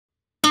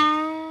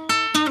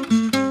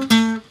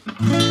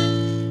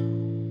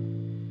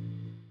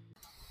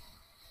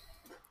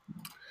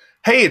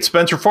Hey, it's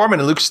Spencer Foreman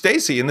and Luke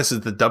Stacy, and this is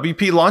the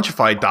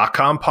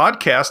WPLaunchify.com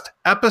podcast,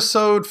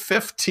 episode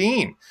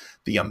 15,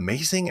 the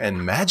amazing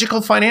and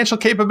magical financial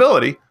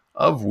capability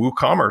of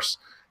WooCommerce.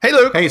 Hey,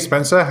 Luke. Hey,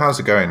 Spencer. How's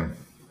it going?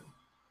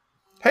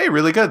 Hey,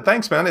 really good.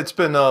 Thanks, man. It's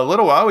been a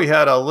little while. We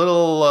had a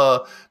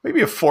little,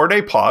 maybe a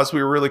 4-day pause.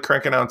 We were really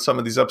cranking out some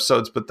of these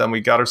episodes, but then we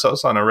got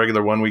ourselves on a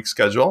regular 1-week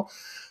schedule.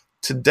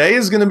 Today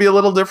is going to be a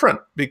little different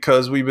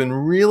because we've been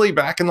really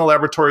back in the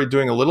laboratory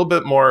doing a little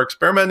bit more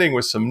experimenting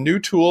with some new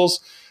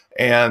tools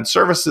and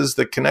services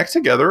that connect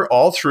together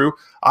all through,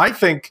 I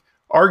think,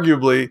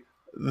 arguably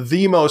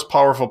the most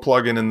powerful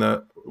plugin in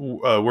the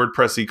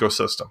WordPress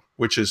ecosystem,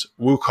 which is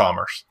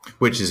WooCommerce.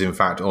 Which is, in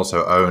fact,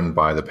 also owned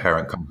by the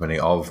parent company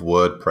of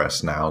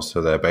WordPress now.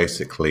 So they're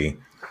basically,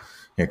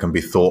 can be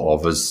thought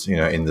of as,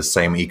 in the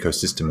same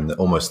ecosystem and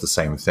almost the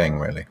same thing,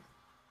 really.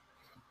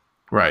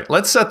 Right.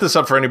 Let's set this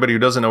up for anybody who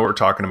doesn't know what we're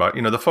talking about.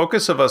 The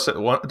focus of us at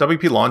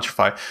WP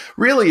Launchify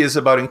really is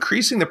about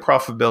increasing the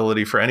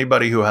profitability for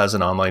anybody who has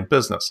an online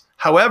business.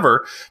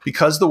 However,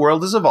 because the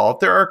world has evolved,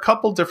 there are a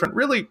couple different,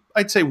 really,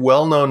 I'd say,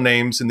 well-known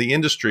names in the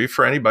industry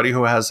for anybody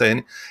who has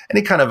any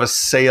kind of a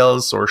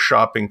sales or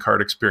shopping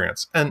cart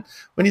experience. And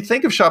when you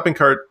think of shopping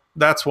cart,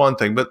 that's one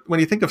thing. But when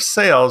you think of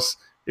sales,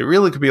 it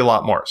really could be a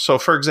lot more. So,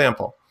 for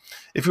example,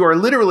 if you are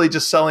literally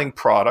just selling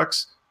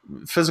products,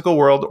 physical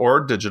world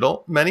or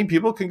digital, many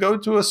people can go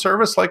to a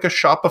service like a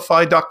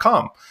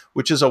Shopify.com,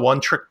 which is a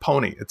one-trick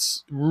pony.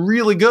 It's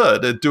really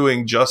good at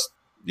doing just,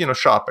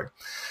 shopping.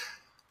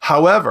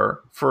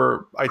 However,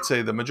 for, I'd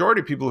say, the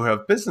majority of people who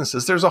have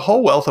businesses, there's a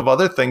whole wealth of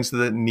other things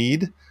that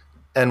need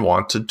and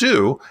want to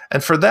do.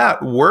 And for that,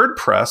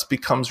 WordPress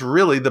becomes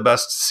really the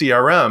best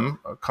CRM,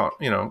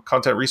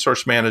 content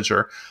resource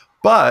manager.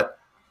 But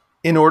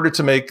in order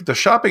to make the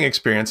shopping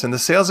experience and the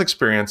sales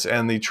experience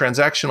and the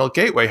transactional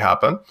gateway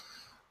happen,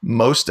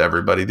 most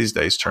everybody these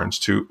days turns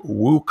to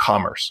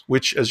WooCommerce,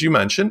 which, as you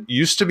mentioned,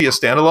 used to be a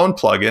standalone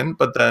plugin,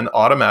 but then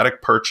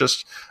Automattic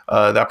purchased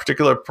that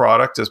particular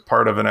product as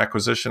part of an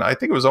acquisition. I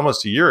think it was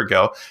almost a year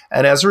ago.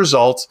 And as a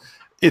result,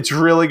 it's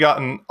really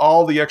gotten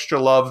all the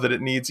extra love that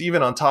it needs,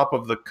 even on top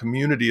of the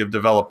community of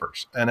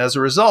developers. And as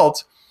a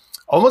result,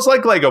 almost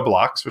like Lego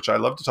blocks, which I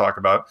love to talk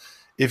about,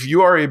 if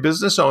you are a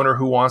business owner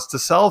who wants to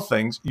sell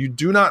things, you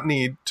do not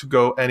need to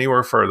go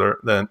anywhere further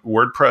than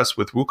WordPress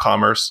with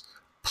WooCommerce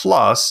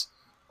plus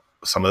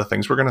some of the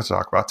things we're going to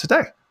talk about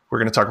today. We're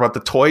going to talk about the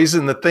toys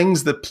and the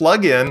things that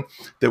plug in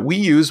that we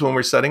use when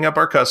we're setting up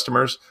our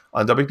customers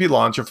on WP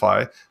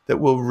Launchify that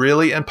will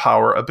really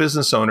empower a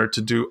business owner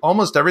to do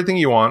almost everything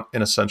you want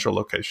in a central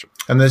location.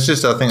 And there's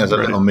just, I think there's a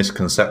little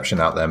misconception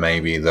out there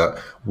maybe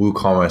that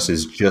WooCommerce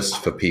is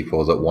just for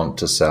people that want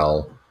to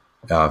sell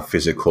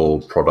physical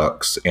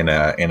products in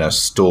a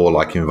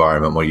store-like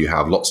environment where you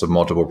have lots of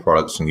multiple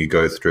products and you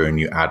go through and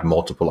you add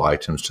multiple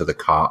items to the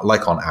cart,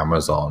 like on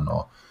Amazon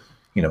or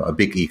a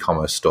big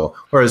e-commerce store.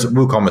 Whereas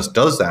WooCommerce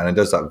does that, and it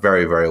does that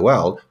very, very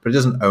well, but it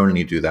doesn't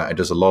only do that. It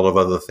does a lot of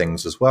other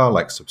things as well,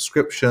 like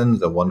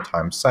subscriptions and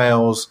one-time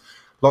sales,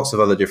 lots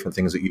of other different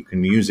things that you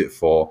can use it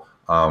for.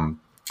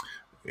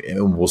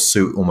 It will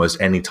suit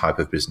almost any type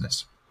of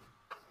business.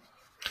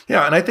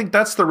 Yeah, and I think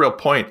that's the real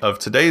point of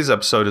today's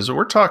episode is that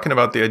we're talking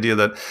about the idea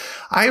that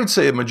I would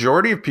say a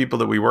majority of people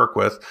that we work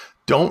with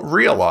don't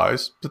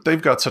realize that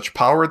they've got such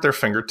power at their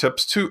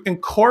fingertips to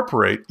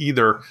incorporate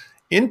either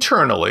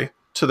internally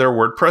to their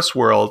WordPress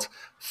world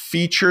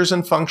features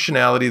and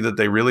functionality that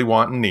they really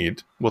want and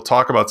need. We'll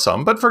talk about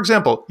some, but for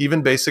example,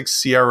 even basic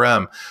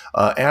CRM,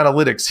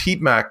 analytics,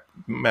 heat map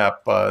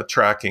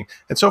tracking,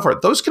 and so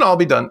forth. Those can all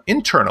be done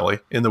internally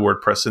in the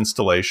WordPress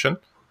installation,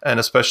 and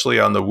especially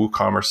on the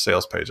WooCommerce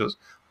sales pages.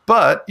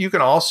 But you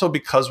can also,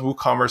 because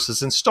WooCommerce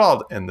is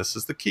installed, and this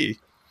is the key,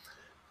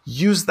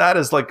 use that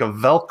as like a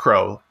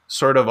Velcro,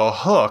 sort of a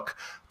hook,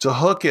 to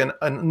hook in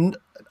an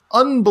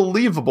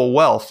unbelievable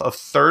wealth of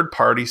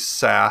third-party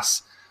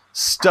SaaS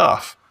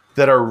stuff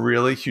that are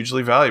really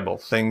hugely valuable.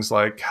 Things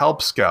like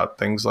Help Scout,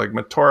 things like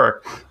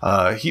Metoric,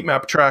 heat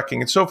map tracking,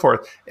 and so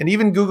forth, and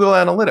even Google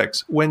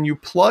Analytics. When you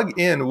plug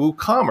in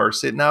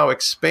WooCommerce, it now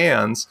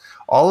expands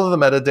all of the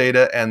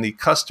metadata and the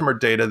customer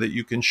data that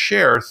you can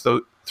share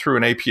through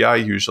an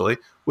API usually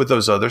with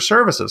those other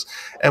services.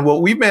 And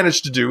what we've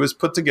managed to do is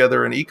put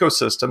together an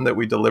ecosystem that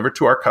we deliver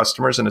to our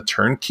customers in a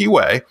turnkey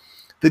way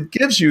that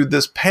gives you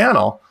this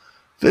panel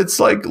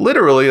that's like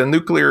literally a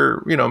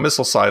nuclear,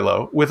 missile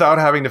silo without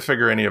having to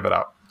figure any of it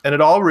out. And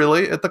it all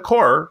really, at the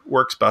core,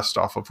 works best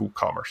off of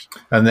WooCommerce.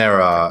 And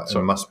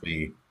there must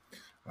be,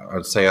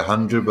 I'd say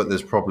 100, but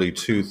there's probably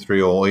 2,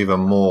 3, or even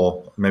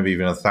more, maybe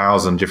even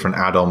 1,000 different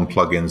add-on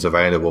plugins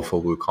available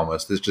for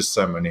WooCommerce. There's just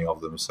so many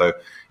of them. So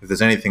if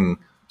there's anything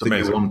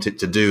that you want it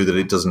to do that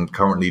it doesn't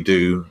currently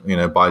do,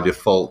 by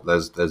default,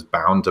 there's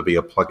bound to be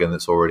a plugin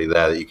that's already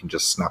there that you can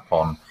just snap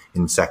on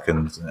in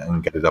seconds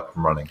and get it up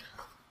and running.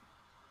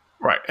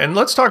 Right. And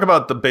let's talk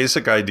about the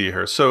basic idea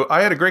here. So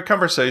I had a great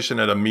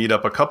conversation at a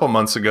meetup a couple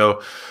months ago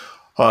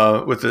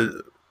with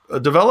a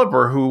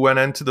developer who went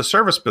into the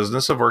service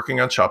business of working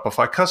on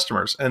Shopify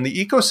customers. And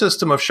the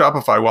ecosystem of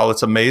Shopify, while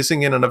it's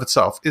amazing in and of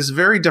itself, is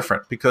very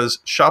different because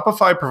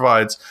Shopify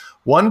provides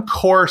one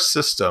core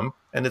system,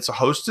 and it's a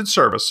hosted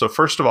service. So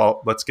first of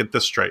all, let's get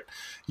this straight.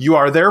 You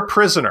are their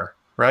prisoner,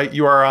 right?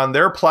 You are on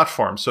their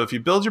platform. So if you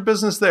build your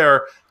business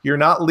there, you're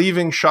not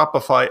leaving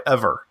Shopify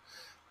ever.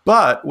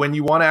 But when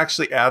you want to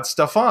actually add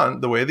stuff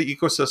on, the way the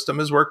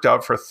ecosystem is worked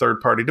out for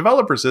third-party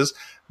developers is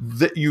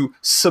that you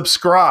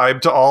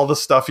subscribe to all the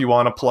stuff you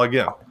want to plug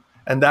in.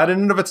 And that in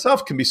and of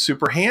itself can be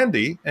super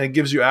handy, and it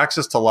gives you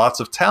access to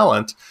lots of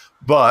talent,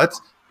 but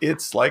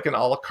it's like an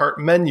a la carte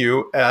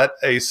menu at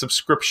a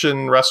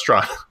subscription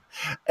restaurant,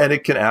 and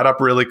it can add up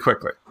really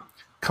quickly.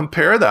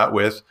 Compare that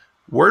with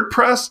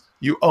WordPress,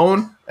 you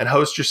own and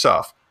host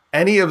yourself.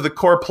 Any of the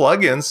core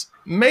plugins,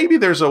 maybe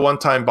there's a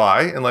one-time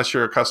buy unless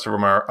you're a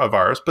customer of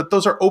ours, but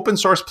those are open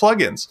source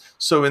plugins.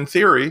 So in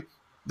theory,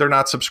 they're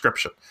not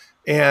subscription.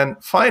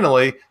 And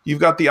finally, you've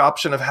got the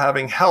option of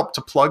having help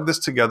to plug this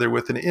together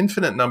with an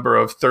infinite number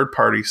of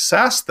third-party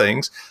SaaS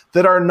things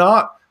that are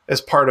not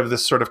as part of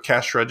this sort of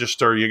cash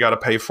register. You got to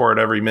pay for it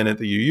every minute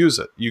that you use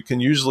it. You can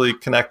usually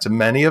connect to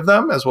many of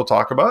them, as we'll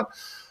talk about,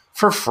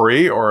 for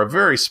free or a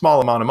very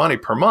small amount of money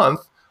per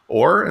month.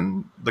 Or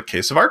in the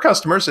case of our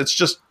customers, it's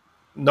just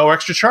no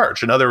extra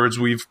charge. In other words,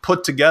 we've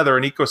put together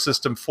an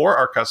ecosystem for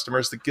our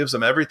customers that gives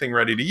them everything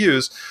ready to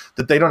use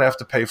that they don't have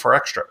to pay for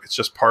extra. It's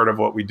just part of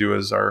what we do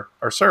as our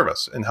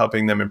service in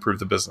helping them improve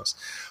the business.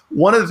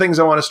 One of the things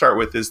I want to start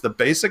with is the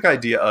basic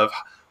idea of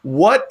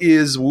what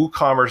is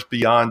WooCommerce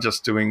beyond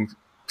just doing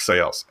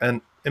sales.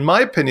 And in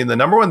my opinion, the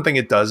number one thing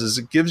it does is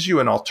it gives you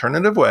an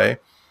alternative way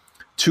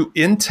to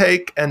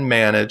intake and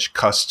manage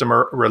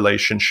customer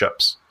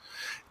relationships.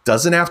 It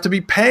doesn't have to be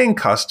paying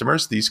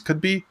customers. These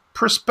could be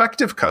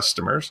prospective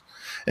customers.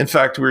 In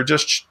fact, we were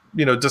just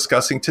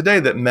discussing today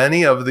that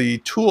many of the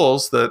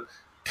tools that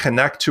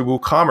connect to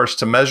WooCommerce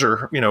to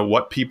measure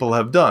what people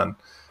have done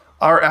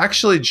are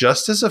actually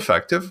just as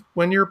effective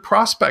when you're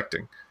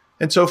prospecting.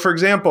 And so, for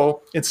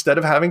example, instead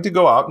of having to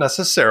go out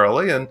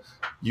necessarily and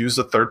use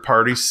a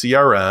third-party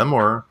CRM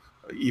or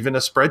even a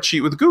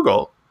spreadsheet with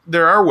Google,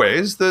 there are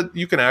ways that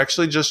you can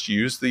actually just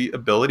use the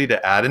ability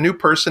to add a new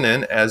person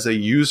in as a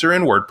user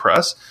in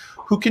WordPress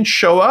who can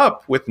show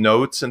up with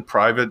notes and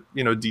private,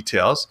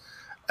 details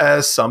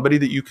as somebody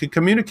that you can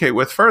communicate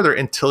with further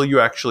until you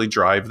actually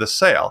drive the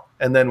sale.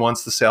 And then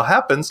once the sale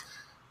happens,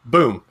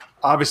 boom,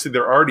 obviously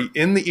they're already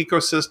in the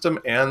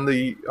ecosystem and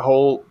the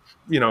whole,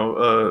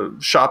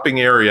 shopping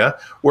area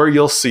where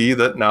you'll see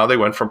that now they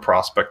went from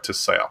prospect to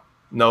sale.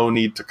 No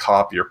need to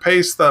copy or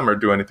paste them or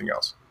do anything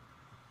else.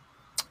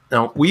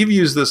 Now, we've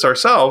used this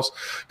ourselves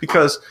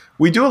because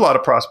we do a lot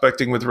of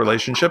prospecting with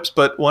relationships,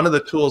 but one of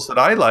the tools that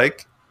I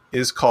like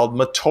is called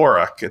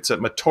Mautoric. It's at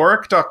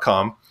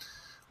Mautoric.com.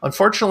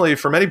 Unfortunately,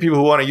 for many people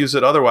who want to use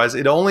it otherwise,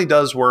 it only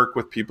does work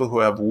with people who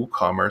have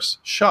WooCommerce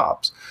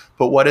shops.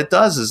 But what it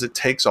does is it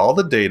takes all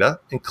the data,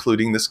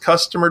 including this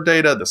customer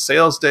data, the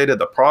sales data,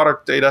 the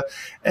product data,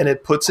 and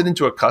it puts it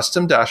into a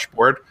custom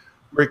dashboard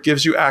where it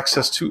gives you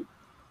access to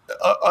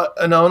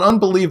an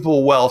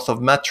unbelievable wealth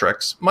of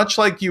metrics, much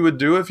like you would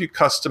do if you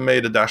custom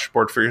made a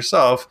dashboard for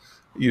yourself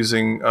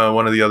using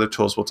one of the other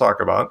tools we'll talk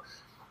about.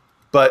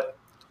 But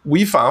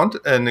we found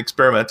in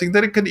experimenting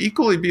that it could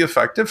equally be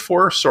effective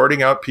for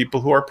sorting out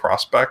people who are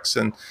prospects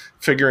and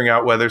figuring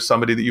out whether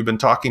somebody that you've been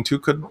talking to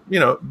could,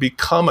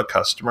 become a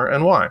customer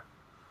and why.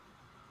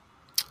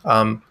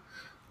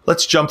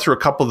 Let's jump through a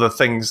couple of the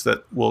things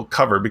that we'll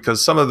cover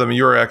because some of them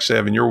you actually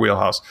have in your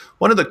wheelhouse.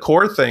 One of the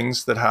core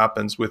things that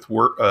happens with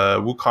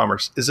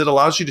WooCommerce is it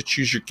allows you to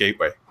choose your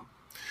gateway.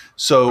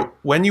 So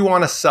when you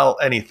want to sell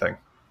anything,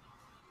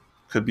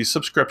 could be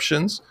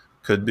subscriptions,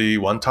 could be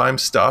one-time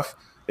stuff,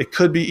 it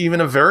could be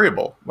even a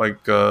variable, like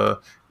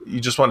you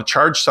just want to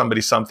charge somebody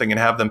something and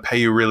have them pay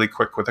you really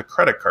quick with a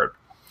credit card.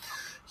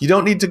 You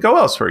don't need to go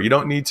elsewhere. You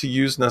don't need to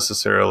use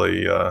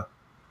necessarily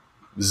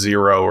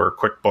Xero or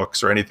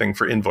QuickBooks or anything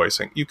for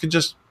invoicing. You could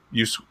just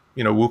use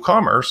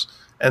WooCommerce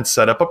and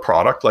set up a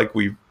product like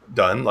we've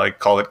done, like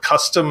call it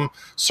custom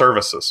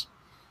services.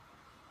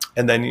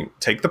 And then you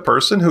take the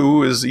person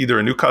who is either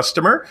a new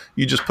customer,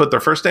 you just put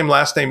their first name,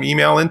 last name,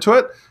 email into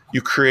it,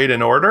 you create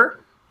an order,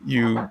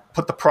 you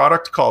put the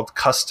product called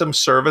custom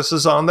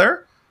services on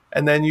there,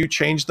 and then you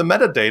change the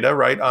metadata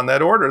right on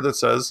that order that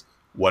says,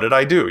 what did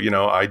I do?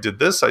 I did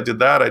this, I did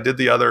that, I did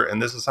the other,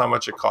 and this is how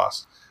much it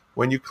costs.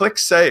 When you click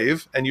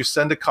save and you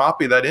send a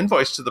copy of that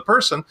invoice to the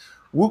person,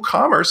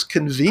 WooCommerce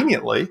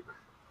conveniently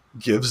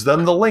gives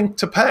them the link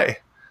to pay.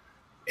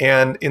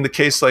 And in the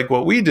case like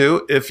what we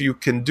do, if you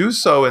can do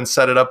so and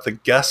set it up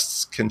that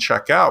guests can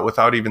check out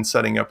without even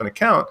setting up an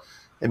account,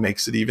 it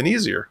makes it even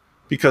easier.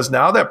 Because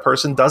now that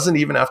person doesn't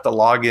even have to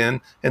log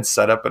in and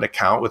set up an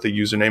account with a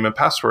username and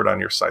password on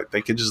your site.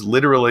 They can just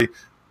literally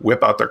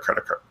whip out their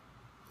credit card.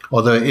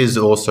 Although it is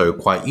also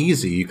quite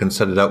easy. You can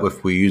set it up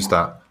if we use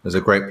that. There's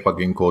a great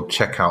plugin called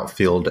Checkout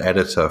Field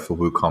Editor for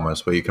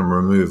WooCommerce where you can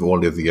remove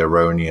all of the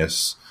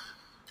erroneous,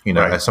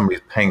 right. If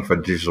somebody's paying for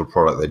a digital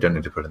product, they don't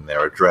need to put in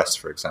their address,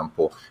 for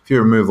example. If you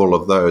remove all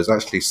of those,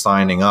 actually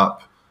signing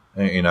up,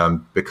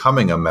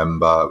 becoming a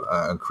member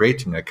and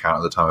creating an account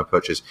at the time of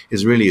purchase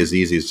is really as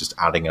easy as just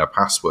adding a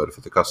password for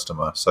the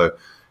customer. So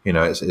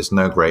it's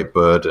no great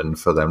burden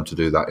for them to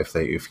do that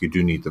if you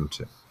do need them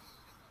to.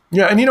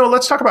 Yeah, and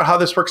let's talk about how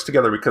this works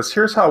together, because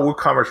here's how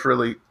WooCommerce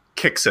really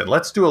kicks in.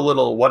 Let's do a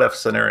little what if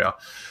scenario.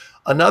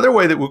 Another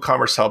way that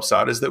WooCommerce helps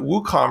out is that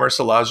WooCommerce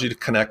allows you to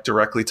connect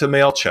directly to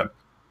MailChimp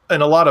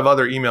and a lot of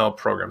other email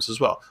programs as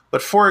well.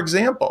 But for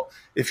example,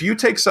 if you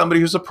take somebody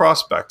who's a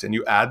prospect and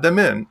you add them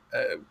in,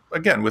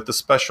 again, with the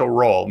special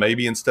role,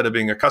 maybe instead of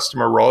being a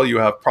customer role, you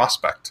have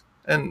prospect.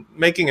 And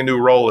making a new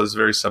role is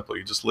very simple.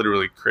 You just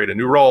literally create a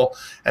new role.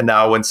 And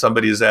now when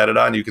somebody is added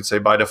on, you can say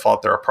by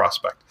default, they're a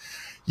prospect.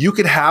 You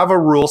could have a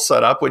rule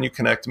set up when you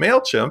connect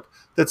MailChimp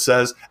that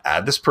says,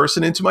 add this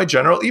person into my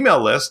general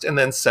email list and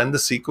then send the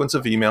sequence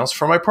of emails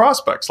from my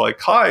prospects. Like,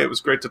 hi, it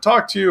was great to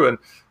talk to you. And,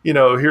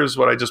 here's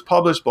what I just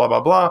published, blah, blah,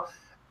 blah.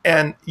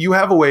 And you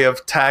have a way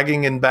of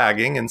tagging and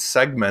bagging and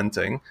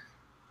segmenting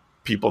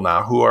people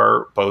now who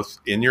are both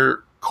in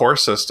your core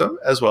system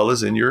as well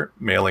as in your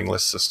mailing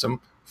list system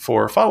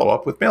for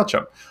follow-up with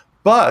MailChimp.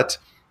 But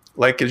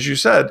like, as you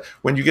said,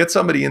 when you get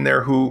somebody in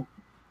there who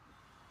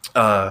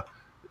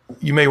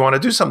you may want to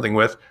do something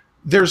with,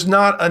 there's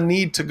not a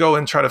need to go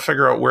and try to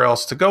figure out where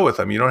else to go with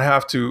them. You don't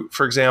have to,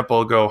 for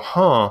example,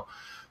 go,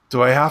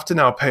 do I have to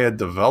now pay a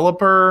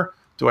developer?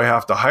 Do I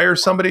have to hire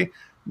somebody?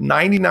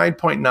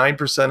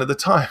 99.9% of the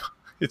time,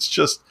 it's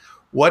just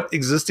what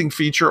existing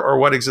feature or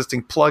what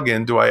existing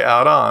plugin do I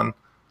add on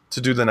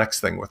to do the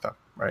next thing with them,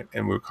 right,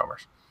 in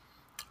WooCommerce.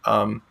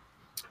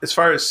 As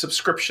far as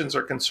subscriptions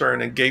are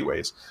concerned and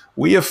gateways,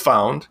 we have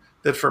found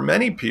that for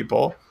many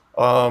people,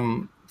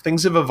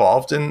 things have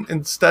evolved. And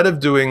instead of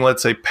doing,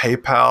 let's say,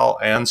 PayPal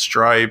and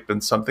Stripe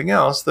and something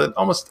else, that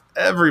almost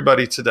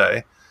everybody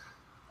today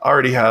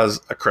already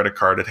has a credit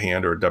card at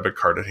hand or a debit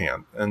card at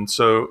hand. And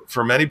so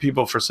for many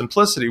people, for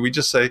simplicity, we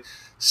just say,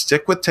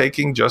 stick with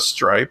taking just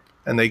Stripe,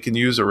 and they can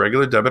use a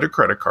regular debit or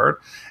credit card.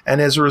 And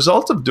as a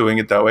result of doing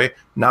it that way,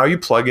 now you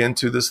plug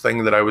into this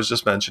thing that I was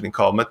just mentioning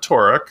called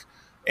Metoric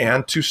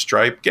and to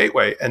Stripe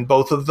Gateway. And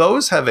both of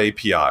those have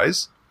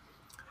APIs.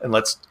 And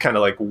let's kind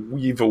of like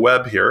weave a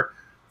web here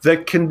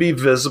that can be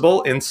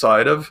visible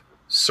inside of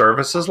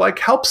services like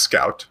Help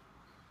Scout.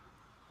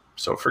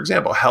 So for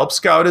example, Help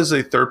Scout is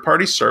a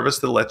third-party service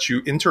that lets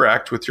you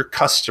interact with your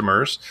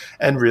customers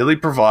and really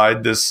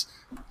provide this,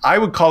 I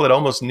would call it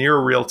almost near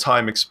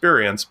real-time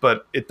experience,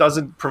 but it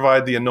doesn't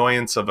provide the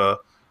annoyance of a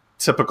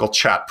typical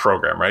chat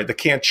program, right? They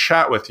can't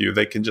chat with you.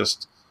 They can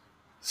just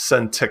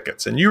send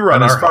tickets. And you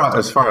run as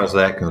far as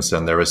they're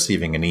concerned, they're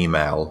receiving an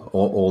email.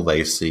 All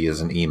they see is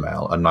an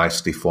email, a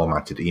nicely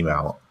formatted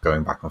email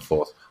going back and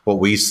forth. What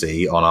we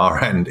see on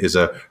our end is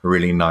a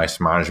really nice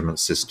management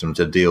system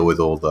to deal with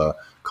all the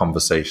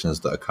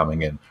conversations that are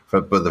coming in.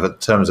 But in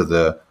terms of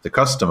the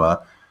customer,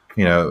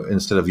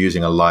 instead of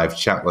using a live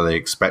chat where they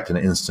expect an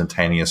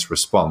instantaneous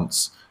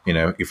response,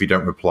 if you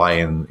don't reply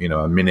in,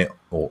 a minute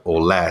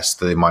or less,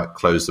 they might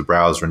close the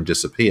browser and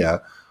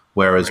disappear.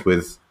 Whereas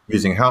with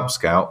using Help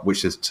Scout,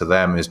 which is to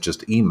them is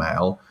just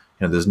email,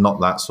 there's not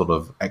that sort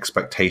of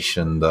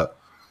expectation that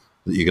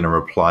you're going to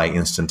reply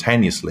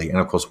instantaneously. And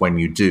of course, when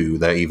you do,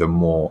 they're even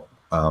more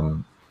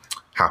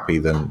happy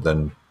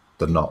than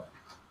not.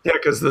 Yeah,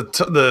 because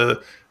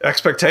the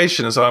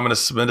expectation is, I'm going to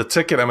submit a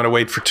ticket, I'm going to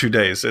wait for 2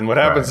 days. And what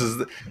happens is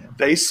that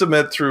they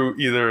submit through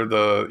either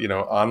the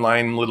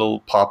online little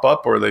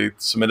pop-up, or they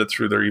submit it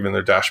through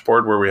their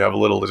dashboard where we have a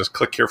little, just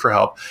click here for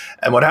help.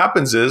 And what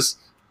happens is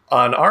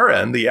on our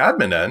end, the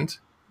admin end,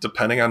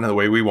 depending on the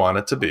way we want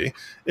it to be,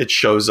 it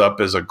shows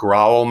up as a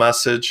growl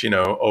message,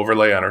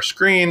 overlay on our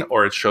screen,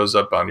 or it shows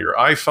up on your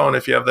iPhone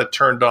if you have that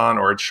turned on,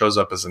 or it shows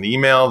up as an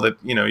email that,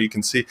 you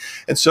can see.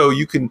 And so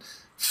you can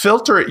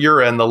filter at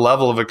your end the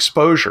level of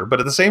exposure. But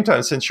at the same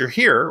time, since you're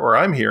here, or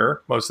I'm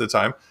here most of the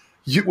time,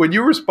 when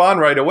you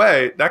respond right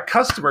away, that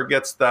customer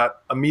gets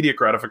that immediate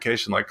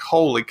gratification, like,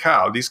 holy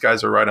cow, these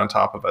guys are right on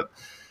top of it.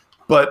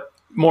 But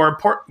more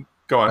important,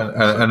 go on.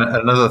 And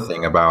another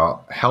thing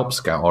about Help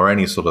Scout or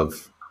any sort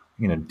of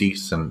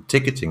decent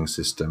ticketing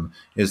system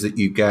is that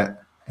you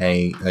get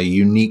a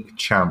unique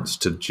chance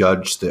to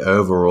judge the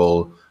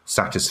overall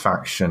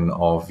satisfaction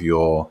of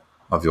your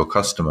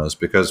customers,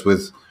 because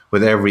with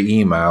every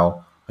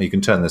email, you can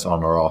turn this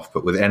on or off,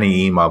 but with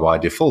any email by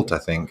default, I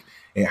think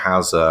it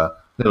has a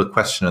little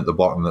question at the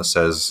bottom that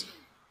says,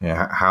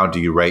 how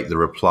do you rate the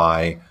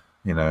reply,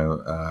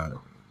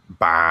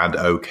 bad,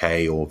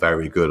 okay, or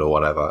very good, or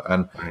whatever.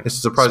 And it's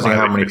surprising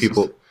how many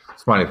people...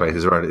 Smiley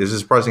faces, right? It's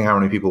surprising how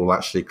many people will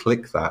actually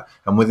click that.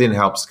 And within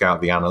Help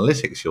Scout, the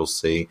analytics you'll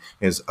see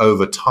is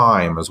over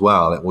time as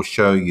well. It will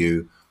show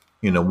you,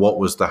 what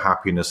was the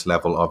happiness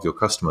level of your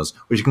customers,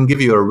 which can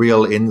give you a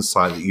real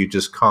insight that you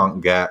just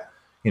can't get.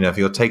 If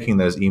you're taking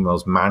those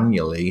emails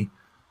manually,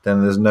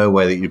 then there's no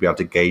way that you'd be able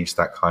to gauge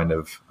that kind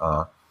of,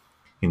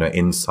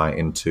 insight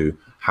into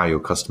how your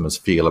customers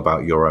feel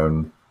about your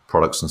own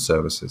products and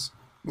services.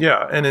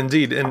 Yeah, and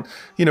indeed. And,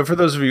 for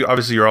those of you,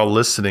 obviously you're all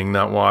listening,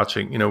 not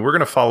watching, we're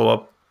going to follow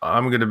up.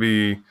 I'm going to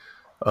be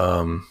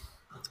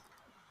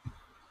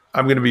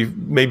I'm going to be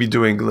maybe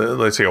doing,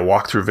 let's say, a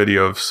walkthrough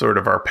video of sort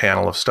of our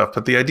panel of stuff.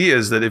 But the idea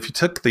is that if you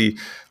took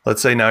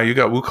let's say now you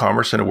got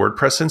WooCommerce and a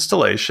WordPress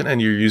installation,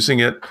 and you're using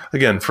it,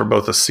 again, for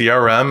both a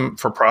CRM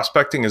for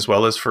prospecting as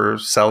well as for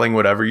selling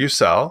whatever you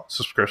sell,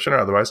 subscription or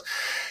otherwise.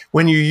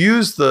 When you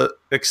use the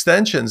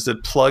extensions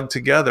that plug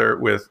together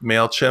with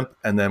MailChimp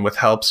and then with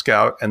Help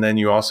Scout, and then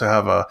you also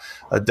have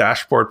a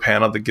dashboard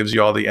panel that gives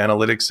you all the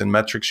analytics and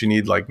metrics you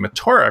need, like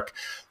Metoric,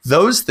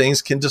 those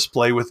things can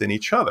display within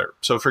each other.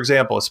 So for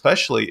example,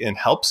 especially in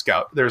Help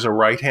Scout, there's a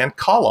right-hand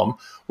column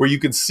where you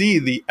can see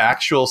the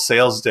actual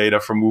sales data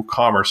from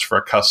WooCommerce for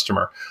a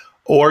customer.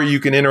 Or you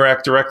can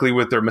interact directly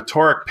with their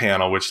Metoric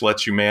panel, which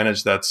lets you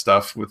manage that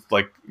stuff with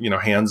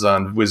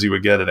hands-on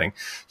WYSIWYG editing.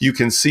 You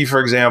can see, for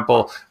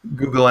example,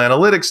 Google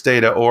Analytics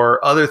data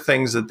or other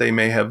things that they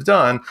may have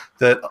done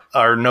that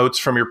are notes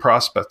from your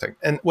prospecting.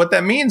 And what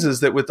that means is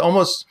that with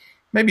almost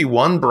maybe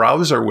one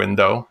browser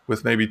window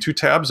with maybe 2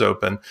 tabs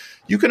open,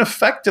 you can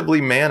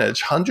effectively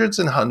manage hundreds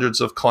and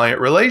hundreds of client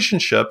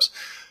relationships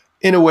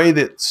in a way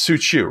that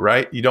suits you,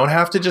 right? You don't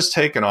have to just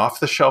take an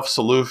off-the-shelf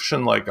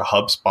solution like a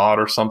HubSpot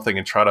or something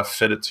and try to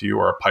fit it to you,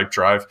 or a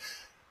Pipedrive.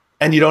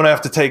 And you don't have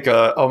to take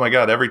oh my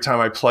God, every time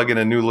I plug in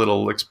a new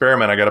little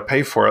experiment, I got to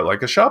pay for it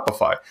like a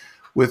Shopify.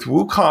 With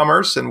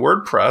WooCommerce and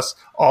WordPress,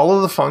 all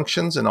of the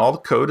functions and all the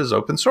code is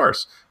open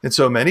source. And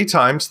so many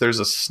times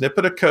there's a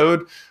snippet of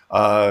code.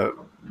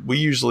 We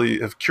usually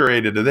have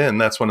curated it in.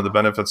 That's one of the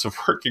benefits of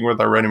working with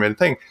our ready-made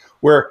thing,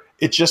 where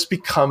it just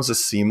becomes a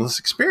seamless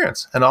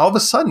experience. And all of a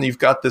sudden, you've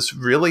got this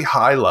really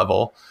high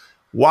level,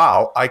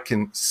 wow, I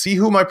can see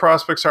who my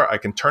prospects are. I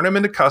can turn them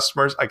into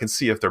customers. I can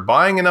see if they're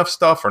buying enough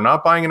stuff or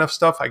not buying enough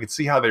stuff. I can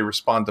see how they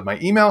respond to my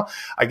email.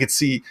 I could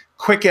see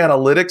quick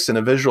analytics in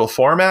a visual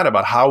format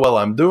about how well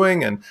I'm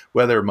doing and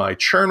whether my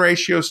churn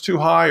ratio is too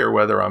high or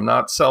whether I'm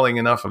not selling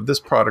enough of this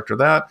product or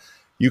that.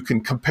 You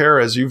can compare,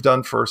 as you've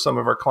done for some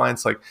of our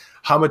clients, like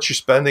how much you're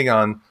spending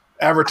on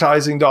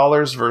advertising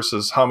dollars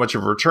versus how much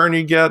of a return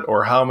you get,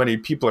 or how many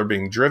people are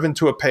being driven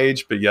to a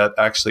page but yet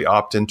actually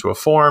opt into a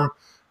form,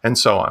 and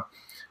so on.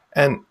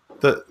 And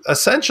the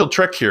essential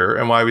trick here,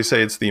 and why we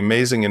say it's the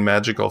amazing and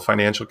magical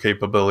financial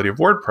capability of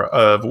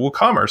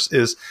WooCommerce,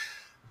 is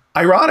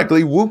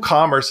ironically,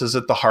 WooCommerce is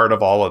at the heart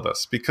of all of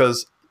this,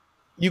 because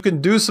you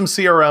can do some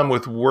CRM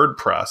with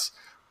WordPress,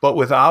 but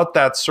without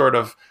that sort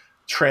of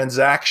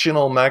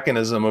transactional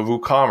mechanism of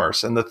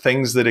WooCommerce and the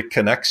things that it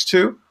connects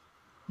to,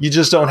 you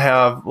just don't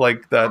have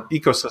like that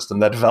ecosystem,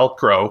 that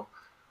Velcro.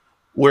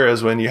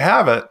 Whereas when you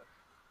have it,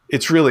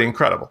 it's really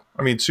incredible.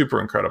 I mean,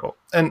 super incredible.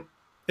 And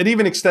it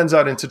even extends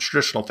out into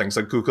traditional things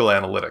like Google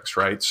Analytics,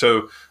 right?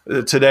 So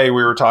today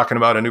we were talking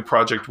about a new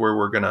project where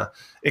we're going to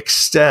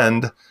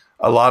extend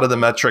a lot of the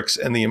metrics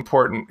and the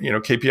important,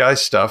 KPI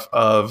stuff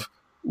of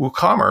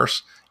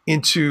WooCommerce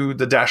into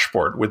the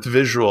dashboard with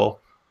visual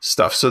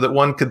stuff, so that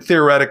one could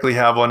theoretically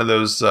have one of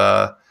those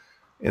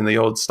in the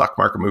old stock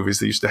market movies.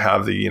 They used to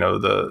have the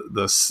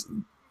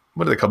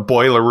what do they call,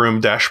 boiler room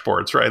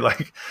dashboards, right?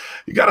 Like,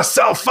 you got to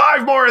sell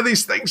 5 more of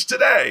these things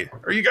today,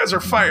 or you guys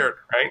are fired,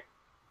 right?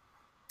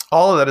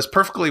 All of that is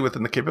perfectly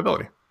within the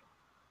capability.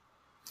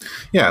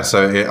 Yeah,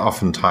 so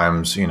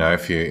oftentimes,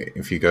 if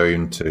you go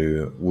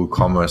into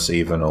WooCommerce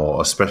even,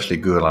 or especially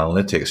Google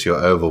Analytics, you're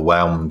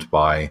overwhelmed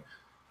by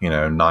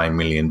 9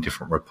 million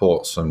different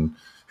reports, and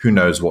who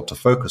knows what to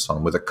focus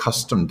on. With a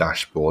custom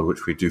dashboard,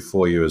 which we do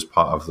for you as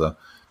part of the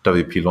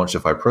WP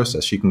Launchify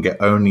process, you can get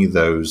only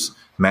those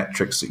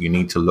metrics that you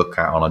need to look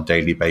at on a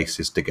daily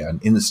basis to get an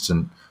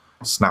instant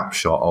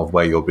snapshot of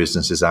where your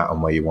business is at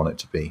and where you want it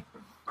to be.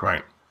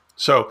 Right.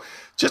 So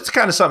just to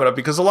kind of sum it up,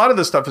 because a lot of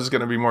this stuff is going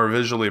to be more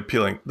visually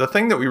appealing, the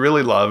thing that we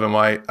really love and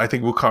why I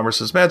think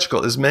WooCommerce is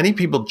magical is many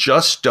people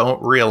just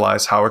don't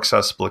realize how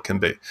accessible it can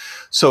be.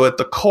 So at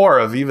the core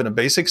of even a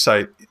basic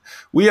site,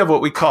 we have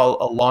what we call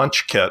a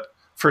launch kit.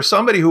 For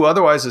somebody who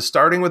otherwise is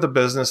starting with a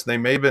business, they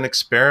may have been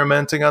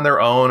experimenting on their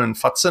own and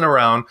futzing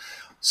around.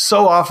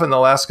 So often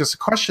they'll ask us a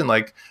question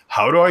like,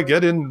 how do I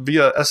get in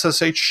via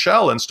SSH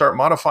shell and start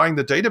modifying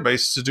the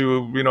database to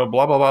do,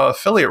 blah, blah, blah,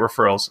 affiliate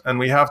referrals? And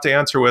we have to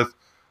answer with,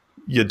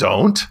 you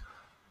don't.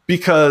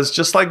 Because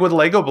just like with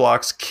Lego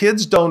blocks,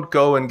 kids don't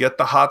go and get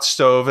the hot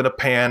stove and a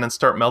pan and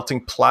start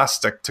melting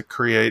plastic to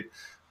create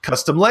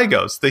custom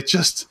Legos. They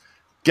just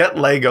get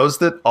Legos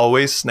that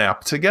always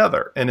snap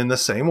together. And in the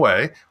same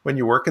way, when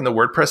you work in the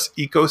WordPress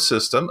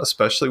ecosystem,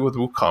 especially with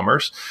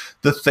WooCommerce,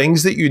 the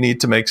things that you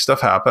need to make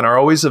stuff happen are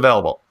always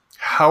available.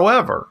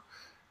 However,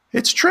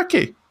 it's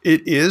tricky.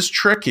 It is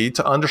tricky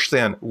to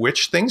understand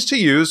which things to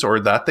use, or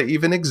that they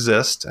even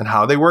exist, and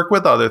how they work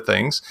with other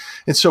things.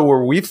 And so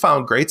where we've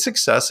found great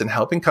success in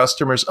helping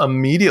customers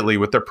immediately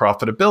with their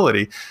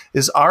profitability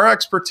is our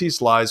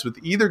expertise lies with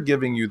either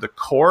giving you the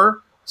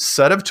core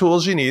set of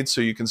tools you need so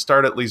you can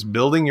start at least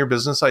building your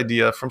business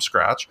idea from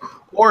scratch.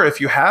 Or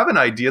if you have an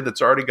idea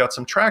that's already got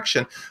some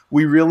traction,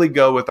 we really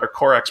go with our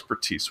core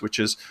expertise, which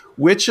is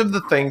which of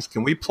the things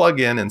can we plug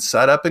in and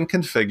set up and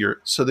configure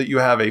so that you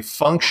have a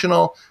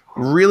functional,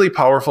 really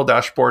powerful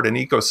dashboard and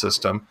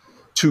ecosystem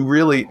to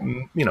really,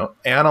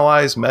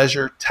 analyze,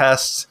 measure,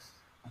 test,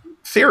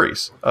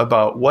 theories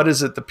about what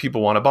is it that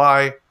people want to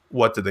buy,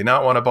 what do they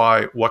not want to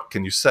buy, what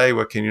can you say,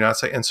 what can you not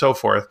say, and so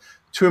forth,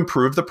 to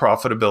improve the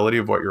profitability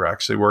of what you're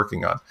actually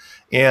working on.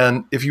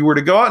 And if you were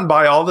to go out and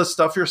buy all this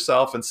stuff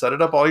yourself and set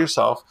it up all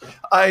yourself,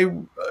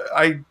 I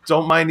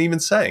don't mind even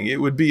saying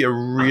it would be a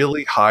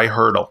really high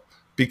hurdle,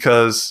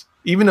 because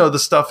even though the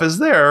stuff is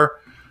there,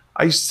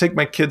 I used to take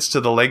my kids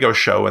to the Lego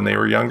show when they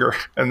were younger,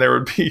 and there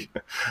would be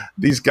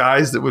these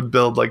guys that would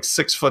build like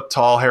 6 foot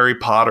tall Harry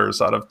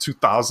Potters out of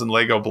 2,000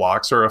 Lego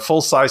blocks, or a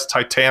full size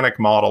Titanic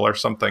model or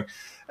something.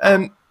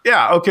 And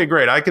yeah, okay,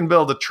 great. I can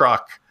build a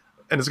truck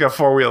and it's got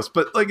 4 wheels,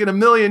 but like in a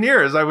million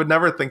years, I would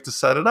never think to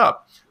set it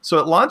up. So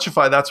at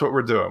Launchify, that's what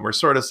we're doing. We're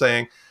sort of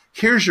saying,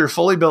 here's your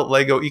fully built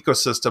Lego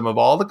ecosystem of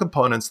all the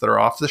components that are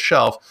off the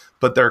shelf,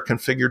 but they're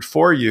configured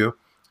for you.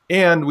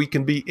 And we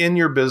can be in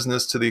your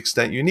business to the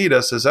extent you need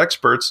us as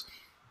experts,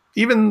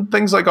 even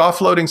things like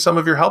offloading some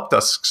of your help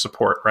desk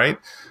support, right?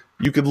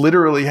 You could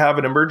literally have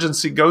an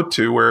emergency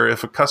go-to where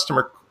if a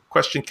customer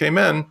question came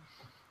in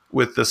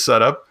with this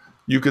setup,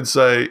 you could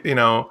say,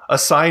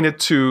 assign it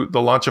to the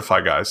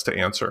Launchify guys to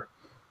answer.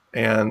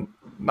 And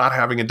not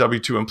having a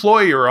W-2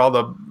 employee or all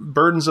the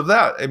burdens of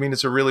that, I mean,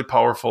 it's a really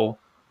powerful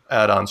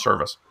add-on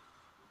service.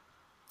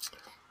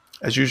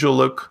 As usual,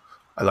 Luke,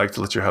 I'd like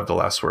to let you have the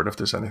last word if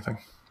there's anything.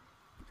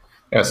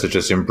 Yeah, so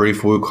just in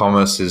brief,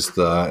 WooCommerce is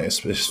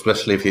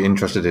especially if you're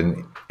interested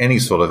in any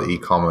sort of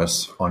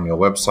e-commerce on your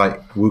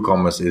website,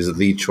 WooCommerce is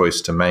the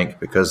choice to make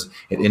because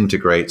it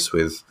integrates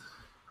with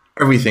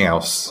everything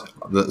else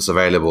that's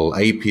available.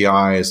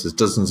 APIs, there's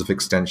dozens of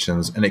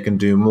extensions, and it can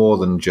do more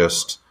than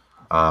just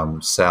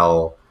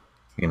sell,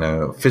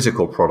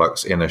 physical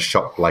products in a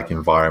shop-like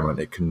environment.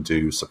 It can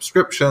do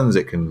subscriptions.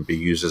 It can be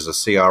used as a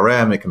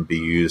CRM. It can be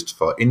used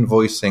for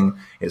invoicing.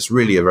 It's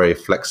really a very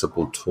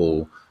flexible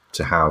tool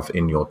to have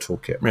in your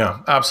toolkit. Yeah,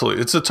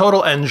 absolutely. It's a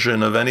total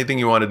engine of anything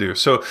you want to do.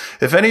 So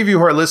if any of you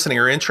who are listening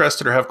are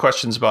interested or have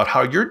questions about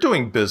how you're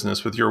doing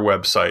business with your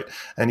website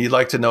and you'd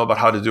like to know about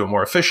how to do it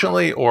more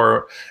efficiently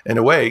or in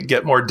a way,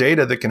 get more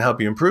data that can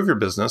help you improve your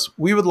business,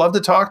 we would love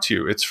to talk to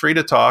you. It's free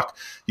to talk.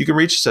 You can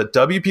reach us at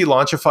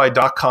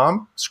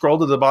wplaunchify.com, scroll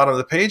to the bottom of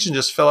the page and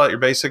just fill out your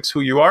basics,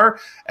 who you are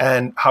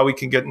and how we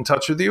can get in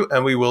touch with you.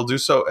 And we will do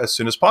so as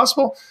soon as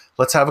possible.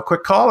 Let's have a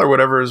quick call or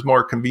whatever is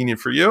more convenient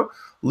for you.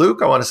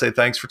 Luke, I want to say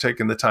thanks for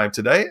taking the time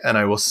today, and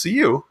I will see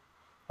you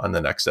on the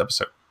next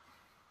episode.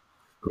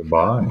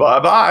 Goodbye.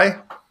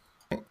 Bye-bye.